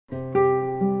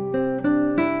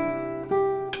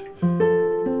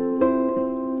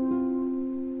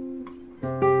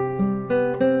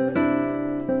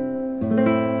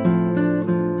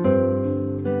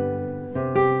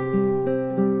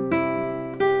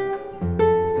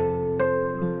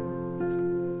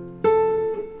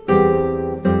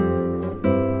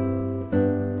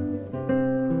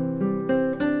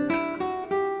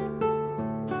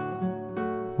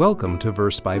Welcome to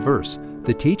Verse by Verse,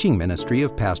 the teaching ministry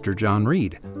of Pastor John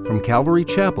Reed from Calvary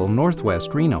Chapel,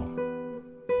 Northwest Reno.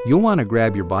 You'll want to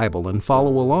grab your Bible and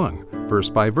follow along, verse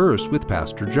by verse with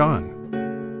Pastor John.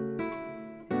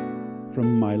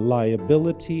 From my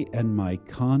liability and my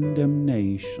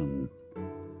condemnation,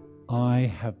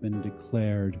 I have been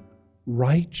declared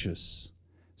righteous,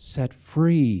 set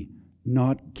free,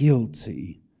 not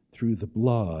guilty, through the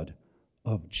blood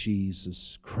of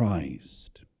Jesus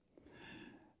Christ.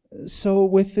 So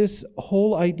with this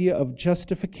whole idea of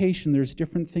justification, there's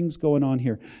different things going on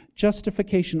here.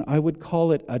 Justification, I would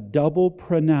call it a double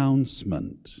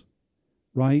pronouncement,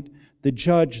 right? The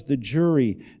judge, the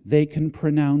jury, they can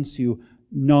pronounce you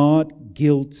not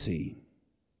guilty.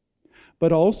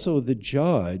 But also the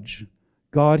judge,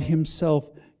 God Himself,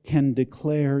 can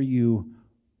declare you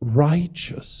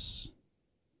righteous.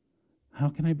 How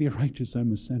can I be righteous?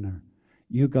 I'm a sinner.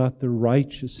 You got the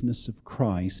righteousness of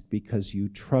Christ because you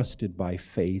trusted by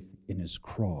faith in His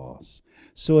cross.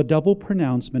 So a double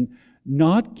pronouncement,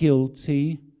 not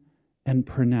guilty and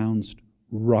pronounced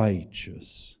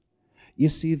righteous. You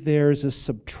see, there's a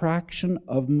subtraction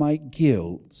of my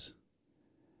guilt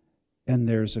and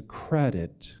there's a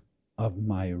credit of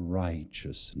my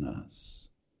righteousness,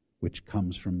 which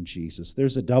comes from Jesus.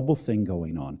 There's a double thing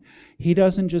going on. He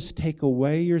doesn't just take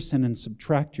away your sin and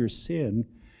subtract your sin.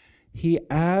 He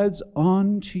adds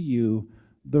on to you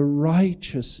the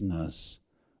righteousness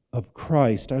of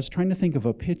Christ. I was trying to think of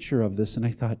a picture of this, and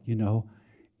I thought,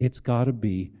 it's got to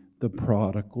be the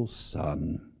prodigal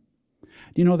son.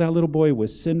 That little boy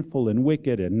was sinful and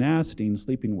wicked and nasty and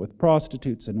sleeping with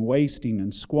prostitutes and wasting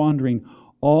and squandering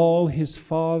all his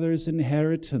father's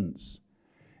inheritance.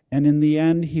 And in the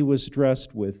end, he was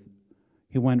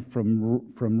he went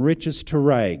from riches to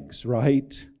rags,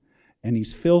 right? And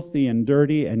he's filthy and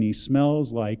dirty, and he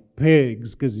smells like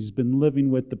pigs because he's been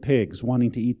living with the pigs, wanting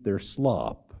to eat their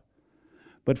slop.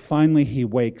 But finally he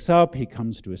wakes up, he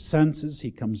comes to his senses,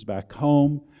 he comes back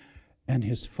home, and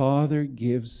his father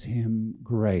gives him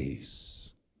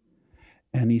grace.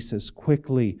 And he says,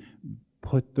 quickly,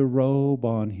 put the robe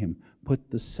on him,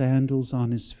 put the sandals on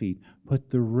his feet,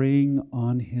 put the ring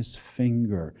on his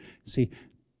finger. See,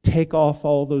 take off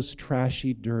all those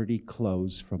trashy, dirty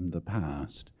clothes from the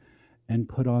past and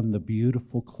put on the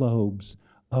beautiful clothes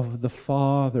of the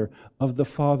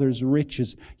Father's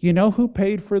riches. You know who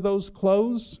paid for those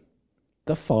clothes?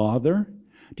 The Father.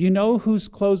 Do you know whose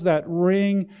clothes, that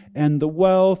ring and the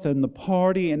wealth and the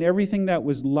party and everything that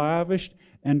was lavished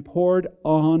and poured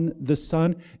on the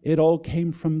Son? It all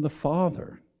came from the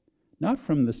Father, not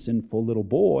from the sinful little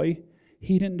boy.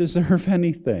 He didn't deserve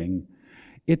anything.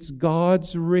 It's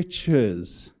God's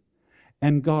riches.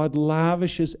 And God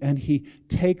lavishes, and He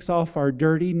takes off our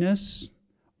dirtiness,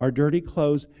 our dirty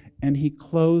clothes, and He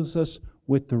clothes us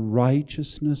with the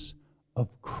righteousness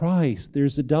of Christ.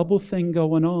 There's a double thing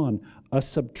going on, a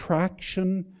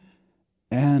subtraction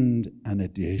and an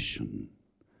addition.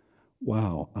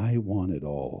 Wow, I want it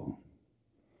all.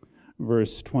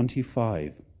 Verse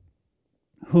 25,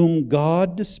 whom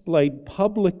God displayed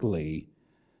publicly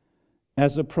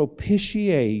as a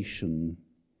propitiation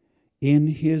in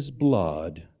His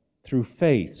blood through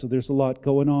faith. So there's a lot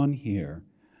going on here.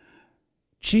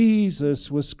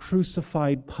 Jesus was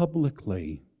crucified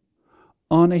publicly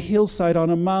on a hillside,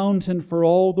 on a mountain for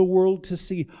all the world to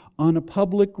see, on a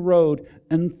public road,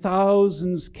 and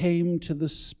thousands came to the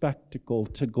spectacle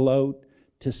to gloat,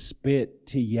 to spit,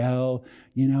 to yell,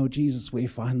 Jesus, we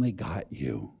finally got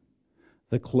you.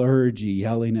 The clergy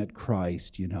yelling at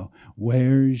Christ,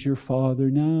 where's your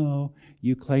Father now?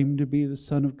 You claim to be the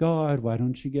Son of God. Why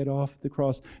don't you get off the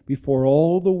cross? Before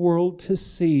all the world to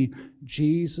see,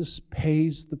 Jesus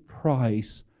pays the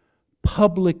price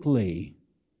publicly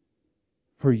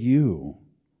for you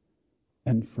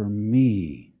and for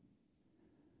me.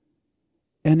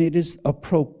 And it is a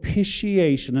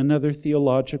propitiation, another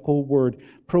theological word.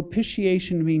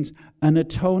 Propitiation means an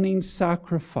atoning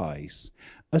sacrifice.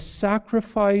 A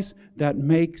sacrifice that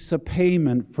makes a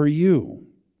payment for you.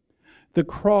 The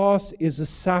cross is a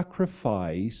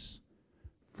sacrifice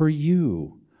for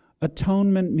you.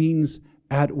 Atonement means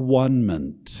at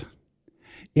one-ment.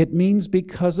 It means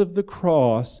because of the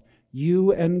cross,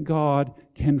 you and God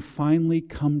can finally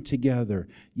come together.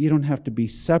 You don't have to be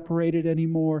separated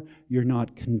anymore. You're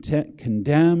not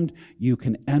condemned. You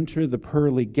can enter the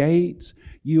pearly gates.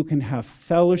 You can have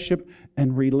fellowship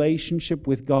and relationship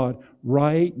with God.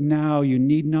 Right now, you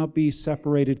need not be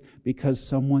separated because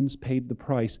someone's paid the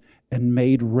price and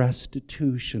made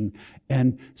restitution.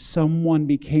 And someone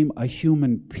became a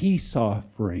human peace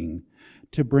offering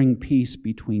to bring peace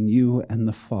between you and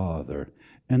the Father.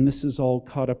 And this is all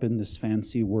caught up in this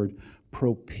fancy word,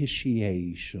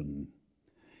 propitiation.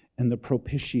 And the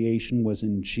propitiation was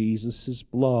in Jesus'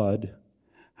 blood.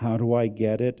 How do I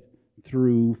get it?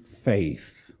 Through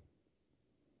faith.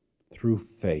 Through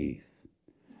faith.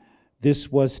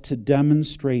 This was to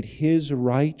demonstrate His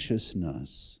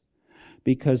righteousness,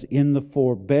 because in the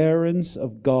forbearance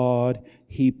of God,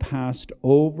 He passed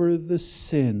over the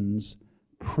sins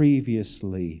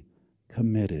previously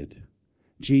committed.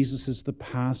 Jesus is the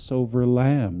Passover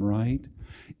lamb, right?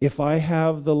 If I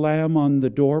have the lamb on the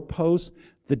doorpost,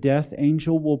 the death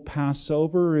angel will pass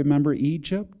over. Remember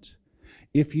Egypt?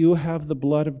 If you have the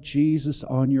blood of Jesus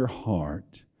on your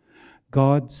heart,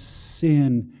 God's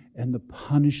sin and the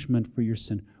punishment for your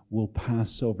sin will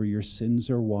pass over. Your sins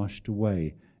are washed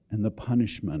away, and the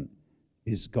punishment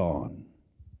is gone.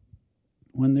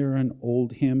 When there an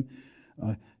old hymn,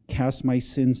 cast my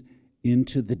sins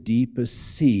into the deepest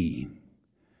sea.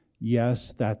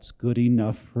 Yes, that's good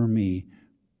enough for me.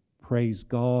 Praise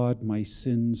God, my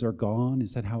sins are gone.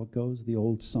 Is that how it goes, the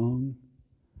old song?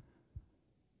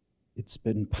 It's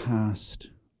been passed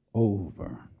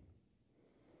over.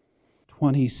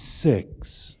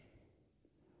 26.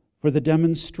 For the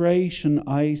demonstration,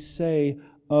 I say,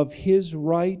 of His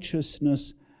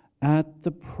righteousness at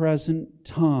the present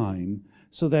time,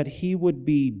 so that He would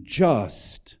be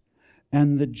just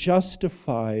and the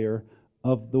justifier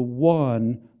of the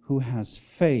one who has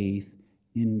faith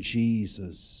in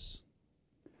Jesus.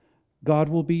 God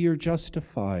will be your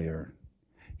justifier.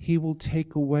 He will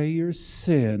take away your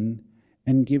sin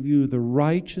and give you the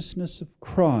righteousness of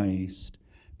Christ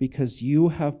because you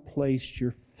have placed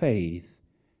your faith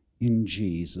in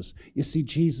Jesus. You see,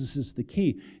 Jesus is the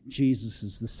key. Jesus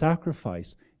is the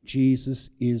sacrifice. Jesus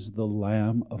is the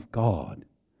Lamb of God.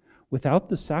 Without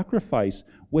the sacrifice,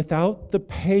 without the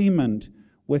payment,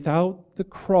 without the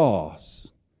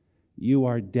cross, you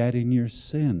are dead in your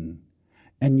sin.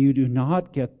 And you do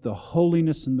not get the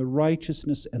holiness and the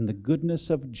righteousness and the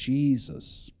goodness of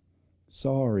Jesus.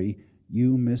 Sorry,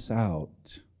 you miss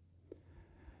out.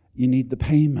 You need the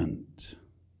payment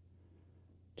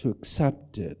to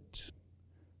accept it,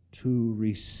 to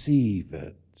receive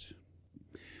it.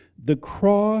 The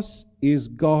cross is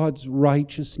God's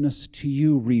righteousness to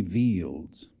you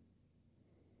revealed.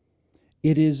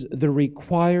 It is the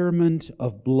requirement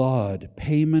of blood.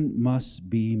 Payment must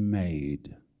be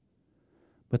made.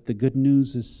 But the good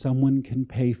news is someone can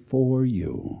pay for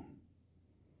you.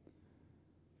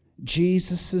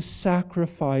 Jesus'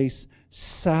 sacrifice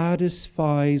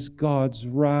satisfies God's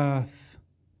wrath.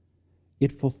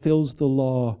 It fulfills the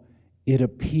law. It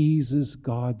appeases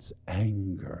God's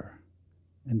anger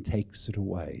and takes it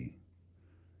away.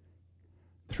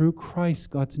 Through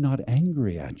Christ, God's not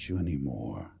angry at you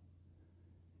anymore.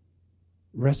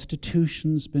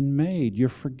 Restitution's been made. You're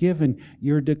forgiven.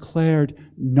 You're declared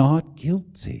not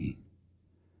guilty.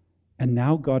 And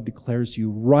now God declares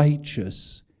you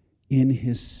righteous in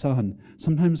His Son.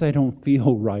 Sometimes I don't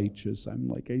feel righteous. I'm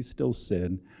like, I still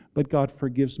sin. But God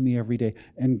forgives me every day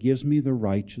and gives me the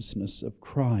righteousness of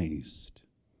Christ.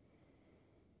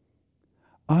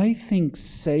 I think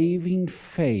saving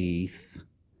faith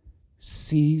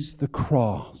sees the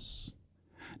cross.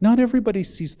 Not everybody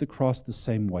sees the cross the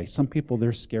same way. Some people,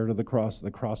 they're scared of the cross. The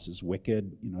cross is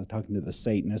wicked. Talking to the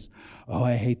Satanists, oh,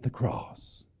 I hate the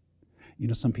cross.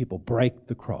 Some people break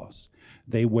the cross.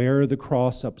 They wear the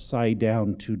cross upside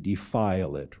down to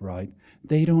defile it, right?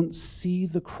 They don't see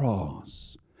the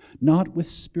cross, not with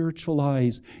spiritual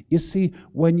eyes. You see,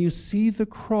 when you see the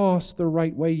cross the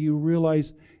right way, you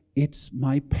realize it's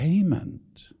my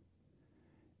payment.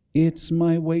 It's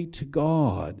my way to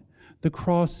God. The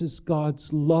cross is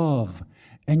God's love,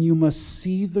 and you must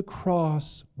see the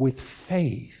cross with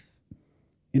faith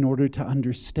in order to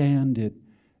understand it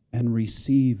and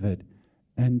receive it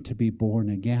and to be born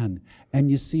again.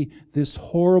 And you see, this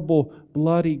horrible,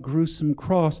 bloody, gruesome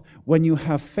cross, when you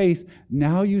have faith,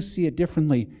 now you see it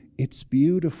differently. It's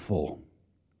beautiful.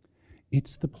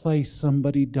 It's the place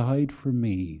somebody died for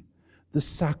me. The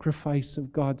sacrifice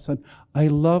of God's Son. I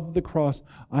love the cross.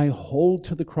 I hold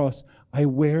to the cross. I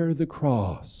wear the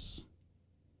cross.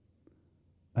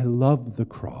 I love the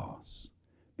cross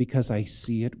because I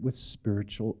see it with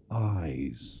spiritual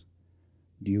eyes.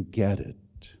 Do you get it?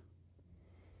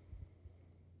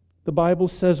 The Bible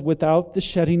says, without the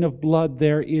shedding of blood,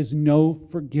 there is no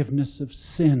forgiveness of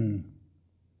sin.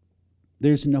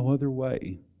 There's no other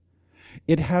way.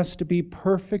 It has to be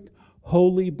perfect,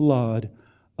 holy blood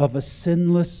of a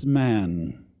sinless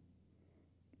man.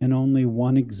 And only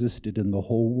one existed in the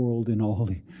whole world, in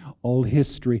all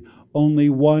history. Only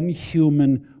one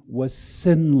human was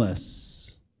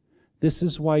sinless. This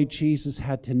is why Jesus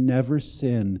had to never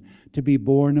sin, to be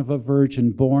born of a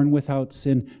virgin, born without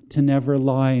sin, to never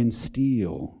lie and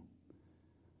steal.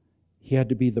 He had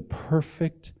to be the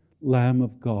perfect Lamb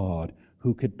of God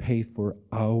who could pay for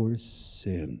our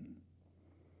sin.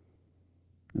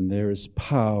 And there is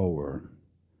power,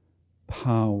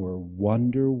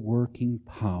 wonder-working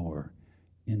power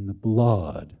in the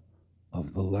blood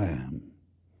of the Lamb.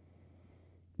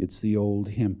 It's the old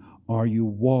hymn, "Are you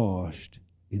washed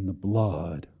in the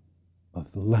blood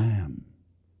of the Lamb?"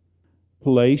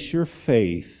 Place your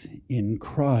faith in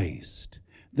Christ.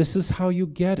 This is how you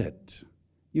get it.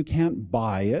 You can't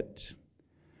buy it.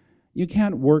 You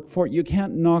can't work for it. You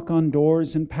can't knock on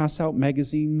doors and pass out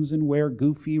magazines and wear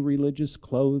goofy religious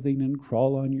clothing and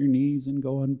crawl on your knees and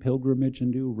go on pilgrimage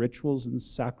and do rituals and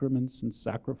sacraments and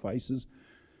sacrifices.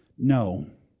 No.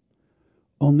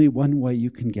 Only one way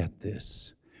you can get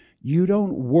this. You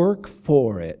don't work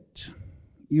for it.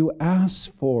 You ask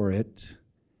for it.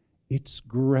 It's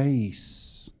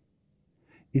grace.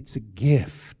 It's a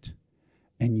gift.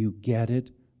 And you get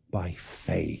it by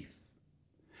faith.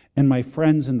 And my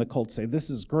friends in the cult say, "This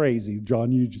is crazy,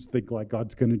 John. You just think like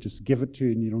God's going to just give it to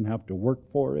you and you don't have to work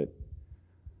for it."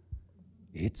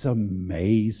 It's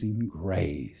amazing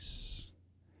grace.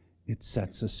 It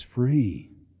sets us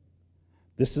free.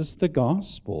 This is the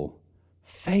gospel.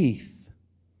 Faith.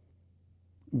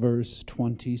 Verse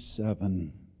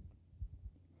 27.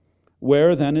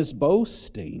 Where then is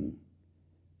boasting?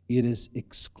 It is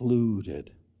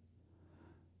excluded.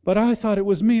 But I thought it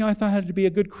was me. I thought I had to be a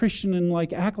good Christian and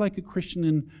act like a Christian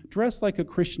and dress like a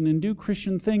Christian and do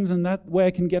Christian things, and that way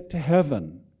I can get to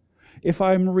heaven. If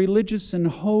I'm religious and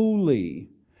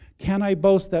holy, can I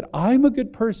boast that I'm a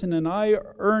good person and I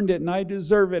earned it and I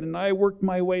deserve it and I worked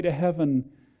my way to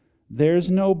heaven? There's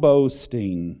no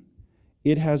boasting.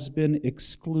 It has been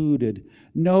excluded.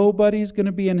 Nobody's going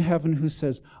to be in heaven who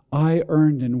says, "I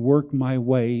earned and worked my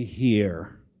way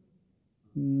here."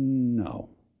 No.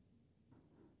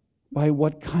 By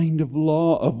what kind of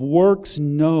law of works?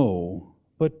 No,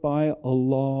 but by a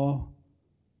law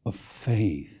of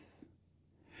faith.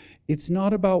 It's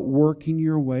not about working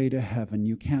your way to heaven.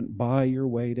 You can't buy your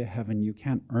way to heaven. You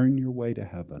can't earn your way to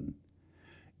heaven.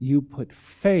 You put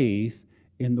faith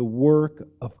in the work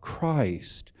of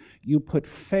Christ. You put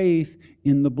faith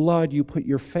in the blood. You put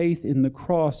your faith in the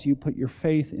cross. You put your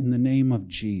faith in the name of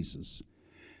Jesus.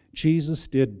 Jesus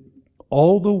did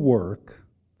all the work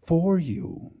for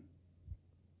you.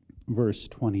 Verse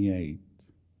 28.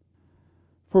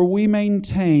 For we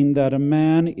maintain that a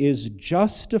man is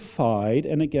justified,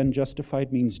 and again,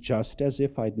 justified means just as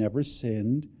if I'd never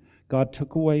sinned. God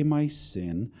took away my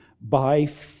sin by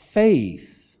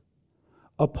faith,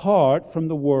 apart from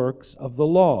the works of the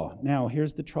law. Now,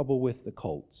 here's the trouble with the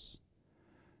cults.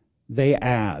 They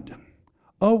add,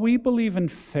 "Oh, we believe in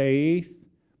faith,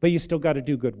 but you still got to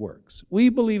do good works. We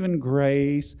believe in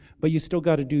grace, but you still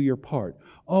got to do your part.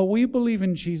 Oh, we believe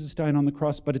in Jesus dying on the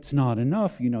cross, but it's not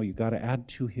enough. You got to add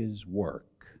to his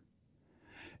work."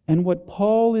 And what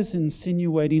Paul is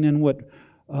insinuating, and what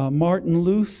Martin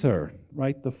Luther,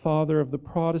 right, the father of the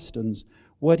Protestants,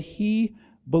 what he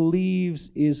believes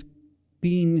is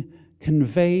being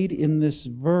conveyed in this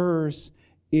verse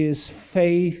is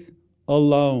faith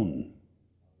alone.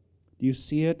 Do you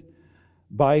see it?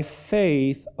 By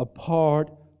faith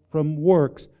apart from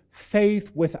works.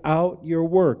 Faith without your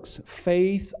works.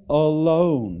 Faith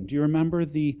alone. Do you remember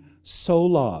the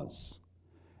solas?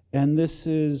 And this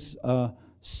is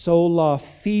sola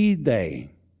fide,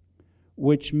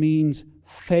 which means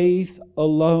faith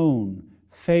alone.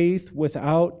 Faith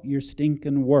without your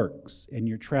stinking works and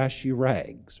your trashy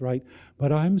rags, right?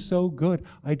 But I'm so good.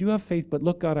 I do have faith, but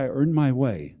look, God, I earned my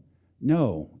way.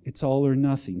 No, it's all or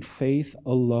nothing. Faith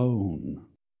alone.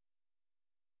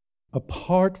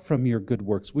 Apart from your good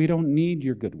works. We don't need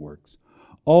your good works.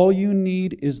 All you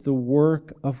need is the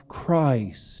work of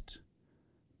Christ.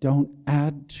 Don't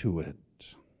add to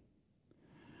it.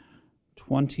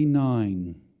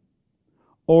 29.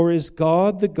 Or is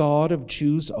God the God of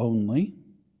Jews only?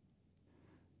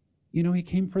 He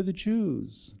came for the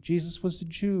Jews. Jesus was a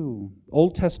Jew.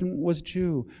 Old Testament was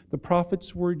Jew. The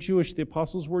prophets were Jewish. The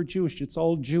apostles were Jewish. It's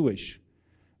all Jewish.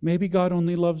 Maybe God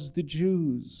only loves the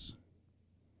Jews.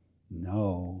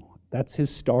 No, that's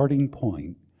his starting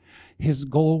point. His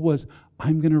goal was,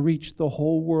 I'm going to reach the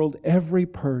whole world, every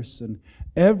person,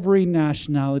 every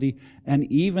nationality, and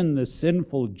even the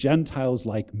sinful Gentiles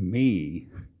like me.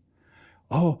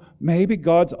 Oh, maybe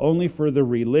God's only for the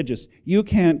religious. You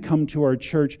can't come to our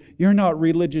church. You're not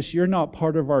religious. You're not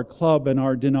part of our club and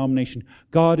our denomination.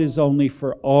 God is only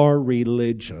for our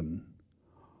religion.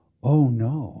 Oh,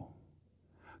 no.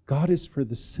 God is for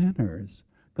the sinners.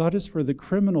 God is for the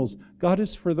criminals. God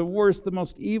is for the worst, the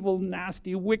most evil,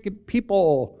 nasty, wicked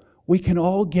people. We can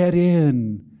all get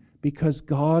in because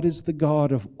God is the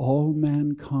God of all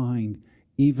mankind,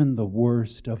 even the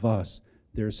worst of us.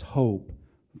 There's hope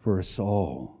for us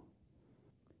all.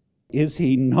 Is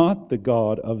he not the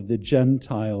God of the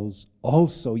Gentiles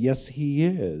also? Yes, he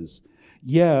is.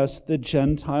 Yes, the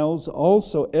Gentiles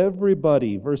also,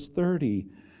 everybody. Verse 30,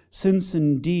 since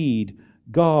indeed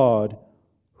God,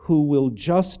 who will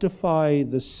justify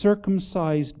the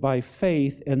circumcised by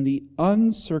faith and the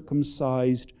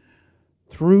uncircumcised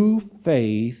through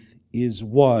faith, is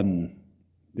one.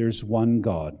 There's one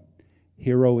God.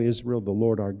 Hear, O Israel, the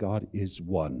Lord our God is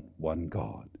one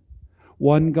God.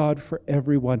 One God for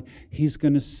everyone. He's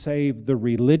going to save the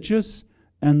religious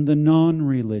and the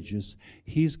non-religious.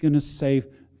 He's going to save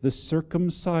the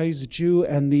circumcised Jew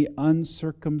and the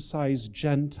uncircumcised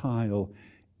Gentile.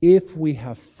 If we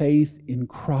have faith in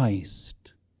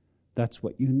Christ, that's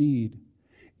what you need.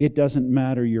 It doesn't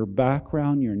matter your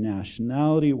background, your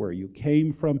nationality, where you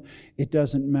came from. It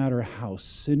doesn't matter how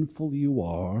sinful you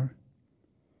are.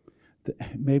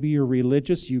 Maybe you're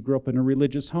religious. You grew up in a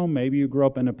religious home. Maybe you grew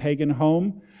up in a pagan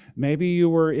home. Maybe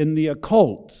you were in the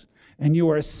occult and you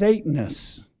are a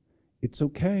Satanist. It's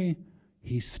okay.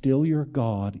 He's still your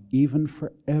God, even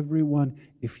for everyone.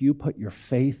 If you put your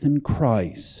faith in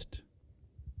Christ,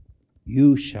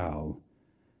 you shall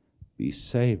be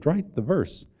saved. Write the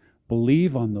verse.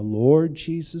 Believe on the Lord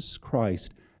Jesus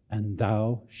Christ, and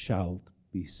thou shalt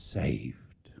be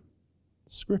saved.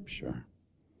 Scripture.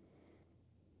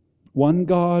 One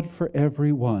God for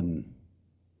everyone,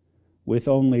 with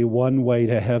only one way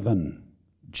to heaven,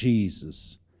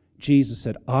 Jesus. Jesus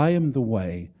said, I am the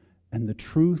way and the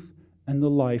truth and the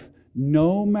life.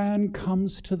 No man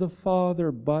comes to the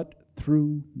Father but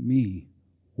through me.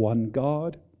 One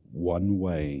God, one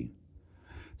way.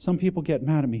 Some people get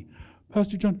mad at me.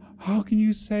 Pastor John, how can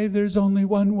you say there's only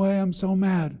one way? I'm so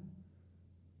mad.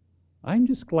 I'm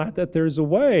just glad that there's a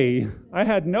way. I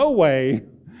had no way.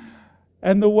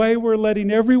 And the way we're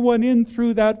letting everyone in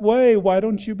through that way. Why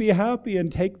don't you be happy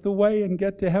and take the way and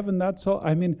get to heaven? That's all.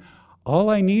 I mean, all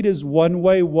I need is one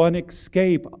way, one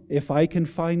escape. If I can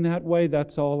find that way,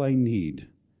 that's all I need.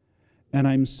 And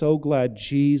I'm so glad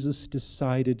Jesus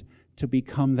decided to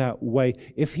become that way.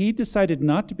 If he decided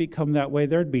not to become that way,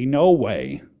 there'd be no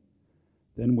way.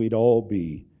 Then we'd all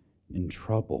be in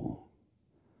trouble.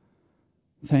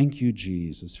 Thank you,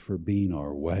 Jesus, for being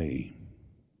our way.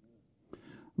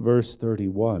 Verse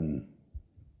 31.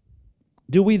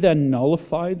 Do we then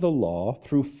nullify the law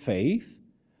through faith?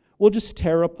 We'll just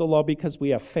tear up the law because we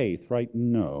have faith, right?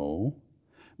 No.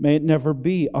 May it never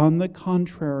be. On the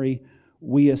contrary,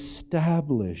 we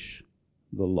establish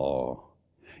the law.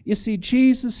 You see,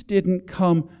 Jesus didn't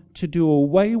come to do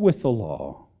away with the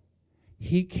law.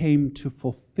 He came to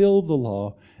fulfill the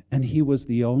law, and he was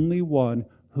the only one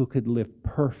who could live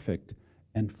perfect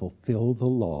and fulfill the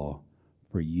law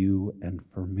for you and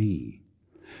for me.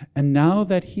 And now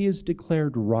that he is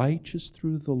declared righteous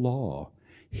through the law,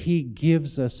 he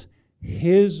gives us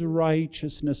his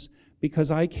righteousness because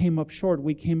I came up short.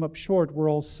 We came up short. We're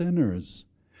all sinners.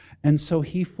 And so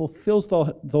he fulfills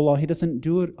the law. He doesn't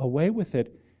do it away with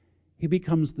it. He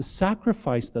becomes the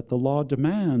sacrifice that the law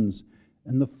demands.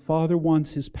 And the Father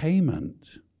wants his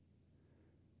payment,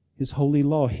 his holy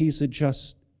law. He's a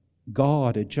just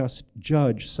God, a just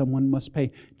judge. Someone must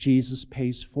pay. Jesus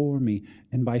pays for me.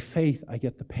 And by faith, I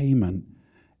get the payment.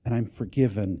 And I'm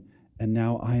forgiven. And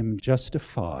now I am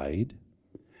justified.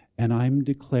 And I'm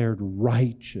declared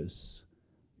righteous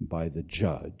by the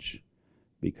judge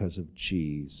because of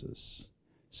Jesus.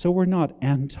 So we're not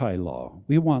anti-law.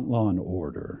 We want law and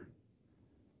order.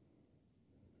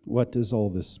 What does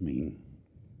all this mean?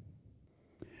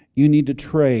 You need to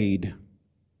trade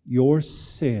your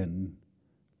sin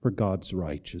for God's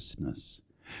righteousness.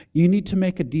 You need to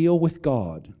make a deal with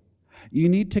God. You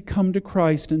need to come to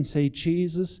Christ and say,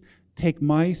 Jesus, take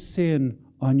my sin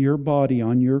on your body,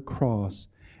 on your cross,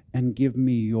 and give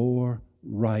me your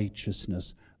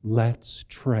righteousness. Let's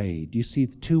trade. You see,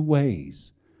 two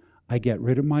ways. I get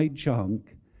rid of my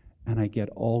junk, and I get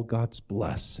all God's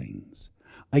blessings.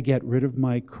 I get rid of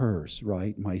my curse,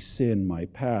 right? My sin, my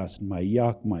past, my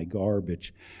yuck, my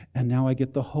garbage. And now I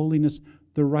get the holiness,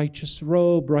 the righteous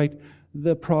robe, right?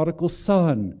 The prodigal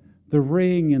son, the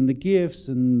ring and the gifts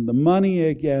and the money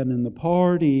again and the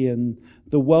party and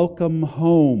the welcome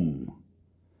home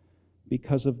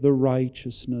because of the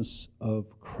righteousness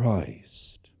of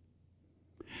Christ.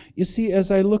 You see,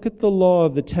 as I look at the law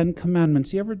of the Ten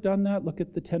Commandments, you ever done that? Look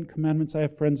at the Ten Commandments. I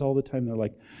have friends all the time. They're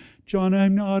like, John,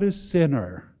 I'm not a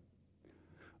sinner.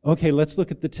 Okay, let's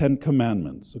look at the 10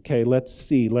 Commandments. Okay, let's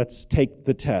see. Let's take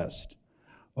the test.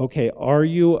 Okay, are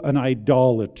you an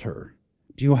idolater?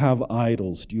 Do you have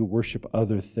idols? Do you worship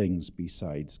other things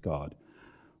besides God?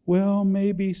 Well,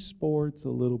 maybe sports a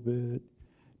little bit.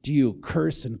 Do you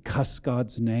curse and cuss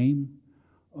God's name?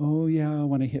 Oh yeah,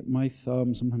 when I hit my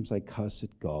thumb, sometimes I cuss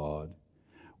at God.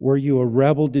 Were you a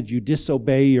rebel? Did you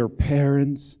disobey your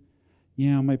parents?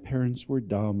 Yeah, my parents were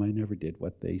dumb. I never did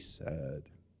what they said.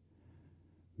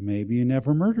 Maybe you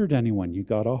never murdered anyone. You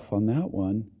got off on that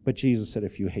one. But Jesus said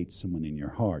if you hate someone in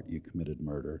your heart, you committed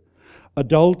murder.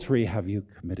 Adultery, have you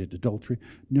committed adultery?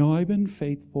 No, I've been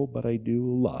faithful, but I do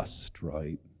lust,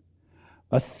 right?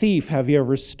 A thief, have you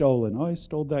ever stolen? Oh, I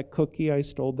stole that cookie. I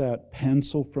stole that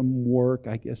pencil from work.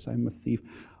 I guess I'm a thief.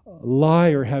 A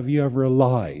liar, have you ever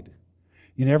lied?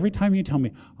 You know, every time you tell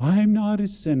me, I'm not a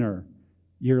sinner,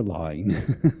 you're lying.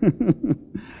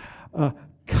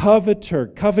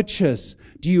 Covetous.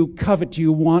 Do you covet? Do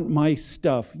you want my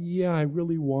stuff? Yeah, I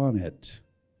really want it.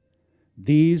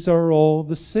 These are all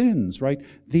the sins, right?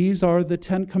 These are the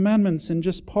 10 Commandments, and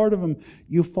just part of them.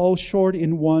 You fall short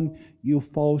in one, you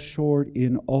fall short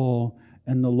in all,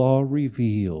 and the law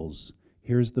reveals,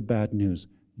 here's the bad news,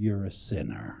 you're a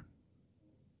sinner.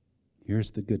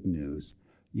 Here's the good news,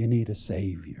 you need a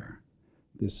Savior.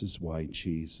 This is why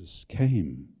Jesus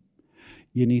came.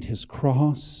 You need His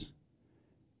cross,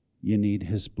 you need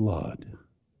His blood.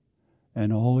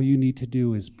 And all you need to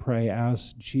do is pray,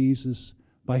 ask Jesus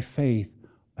by faith,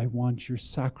 I want your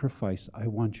sacrifice, I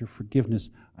want your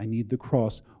forgiveness, I need the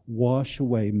cross. Wash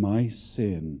away my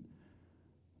sin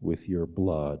with your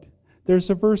blood.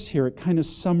 There's a verse here, it kind of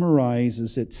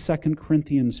summarizes it, 2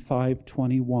 Corinthians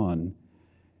 5:21.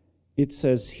 It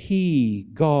says, He,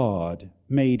 God,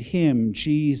 made Him,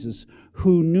 Jesus,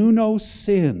 who knew no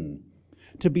sin,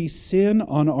 to be sin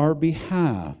on our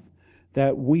behalf,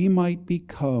 that we might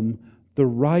become the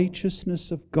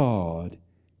righteousness of God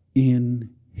in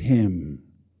Him.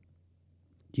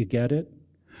 Do you get it?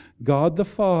 God the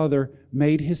Father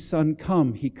made His Son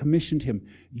come. He commissioned Him.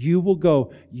 You will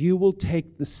go. You will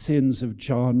take the sins of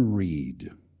John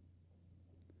Reed,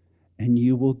 and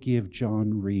you will give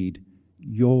John Reed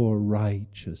your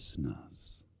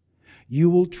righteousness. You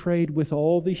will trade with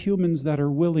all the humans that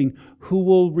are willing, who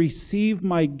will receive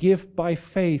my gift by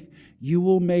faith. You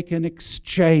will make an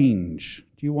exchange.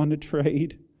 Do you want to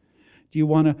trade? Do you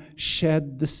want to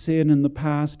shed the sin and the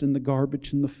past and the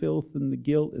garbage and the filth and the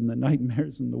guilt and the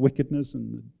nightmares and the wickedness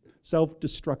and the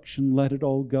self-destruction? Let it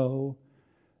all go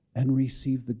and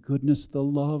receive the goodness, the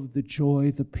love, the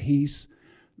joy, the peace,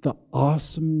 the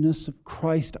awesomeness of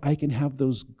Christ. I can have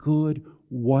those good,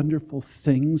 wonderful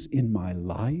things in my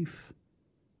life.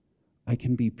 I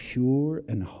can be pure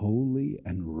and holy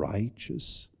and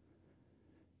righteous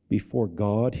before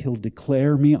God. He'll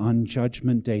declare me on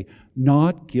Judgment Day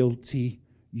not guilty,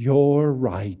 you're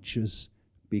righteous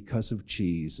because of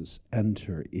Jesus.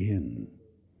 Enter in.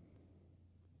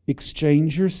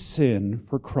 Exchange your sin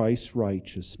for Christ's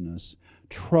righteousness.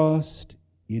 Trust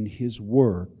in His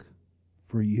work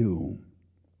for you.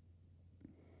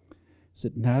 Is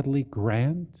it Natalie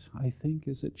Grant, I think,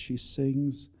 is it she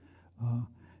sings?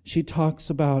 She talks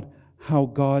about how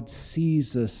God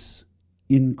sees us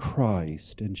in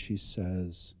Christ, and she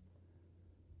says,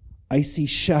 I see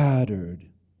shattered,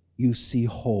 you see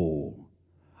whole.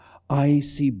 I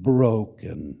see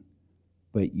broken,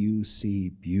 but you see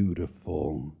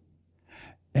beautiful.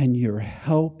 And you're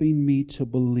helping me to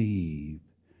believe.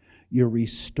 You're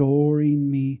restoring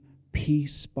me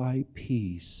piece by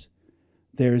piece.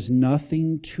 There's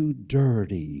nothing too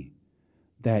dirty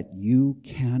that you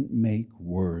can't make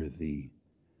worthy.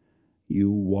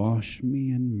 You wash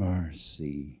me in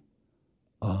mercy.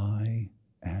 I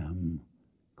am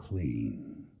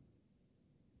clean.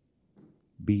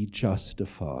 Be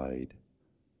justified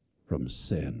from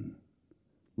sin.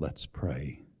 Let's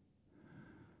pray.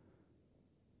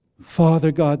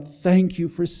 Father God, thank you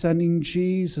for sending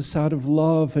Jesus out of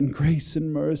love and grace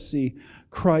and mercy.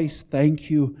 Christ, thank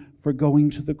you for going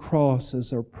to the cross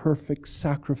as our perfect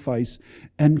sacrifice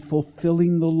and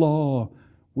fulfilling the law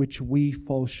which we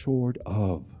fall short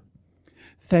of.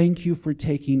 Thank you for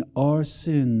taking our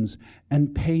sins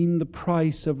and paying the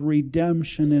price of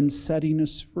redemption and setting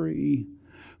us free.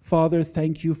 Father,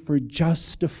 thank you for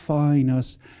justifying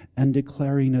us and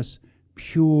declaring us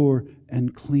pure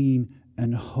and clean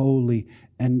and holy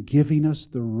and giving us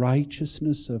the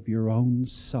righteousness of your own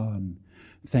Son.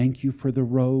 Thank you for the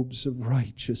robes of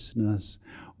righteousness.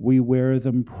 We wear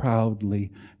them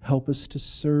proudly. Help us to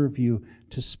serve you,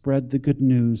 to spread the good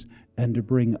news, and to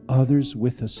bring others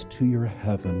with us to your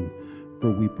heaven.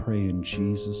 For we pray in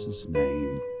Jesus'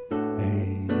 name.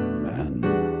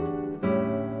 Amen.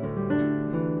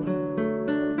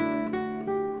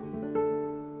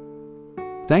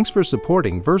 Thanks for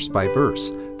supporting Verse by Verse,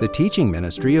 the teaching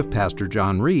ministry of Pastor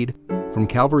John Reed from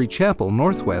Calvary Chapel,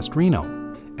 Northwest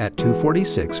Reno, at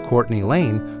 246 Courtney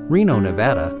Lane, Reno,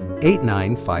 Nevada,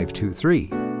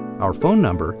 89523. Our phone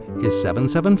number is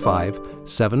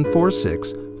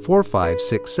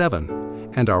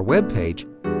 775-746-4567, and our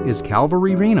webpage is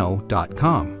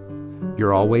calvaryreno.com.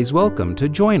 You're always welcome to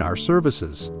join our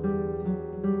services.